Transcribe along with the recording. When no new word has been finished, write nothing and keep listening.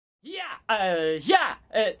Yeah.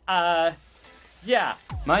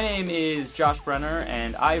 My name is Josh Brener,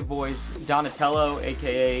 and I voice Donatello,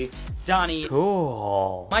 aka Donnie.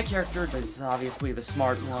 Cool. My character is obviously the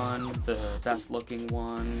smart one, the best-looking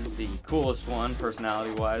one, the coolest one,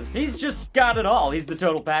 personality-wise. He's just got it all. He's the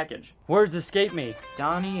total package. Words escape me.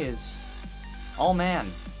 Donnie is all man,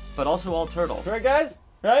 but also all turtle. Right, guys?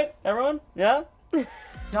 Right? Everyone? Yeah?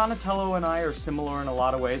 Donatello and I are similar in a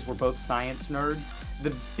lot of ways. We're both science nerds.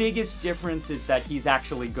 The biggest difference is that he's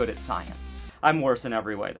actually good at science. I'm worse in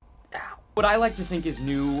every way. What I like to think is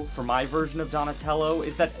new for my version of Donatello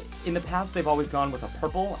is that in the past they've always gone with a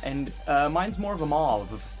purple, and mine's more of a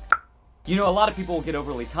mauve. You know, a lot of people get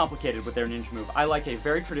overly complicated with their ninja move. I like a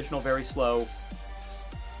very traditional, very slow,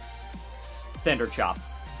 standard chop.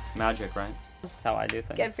 Magic, right? That's how I do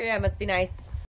things. Good for you. Must be nice.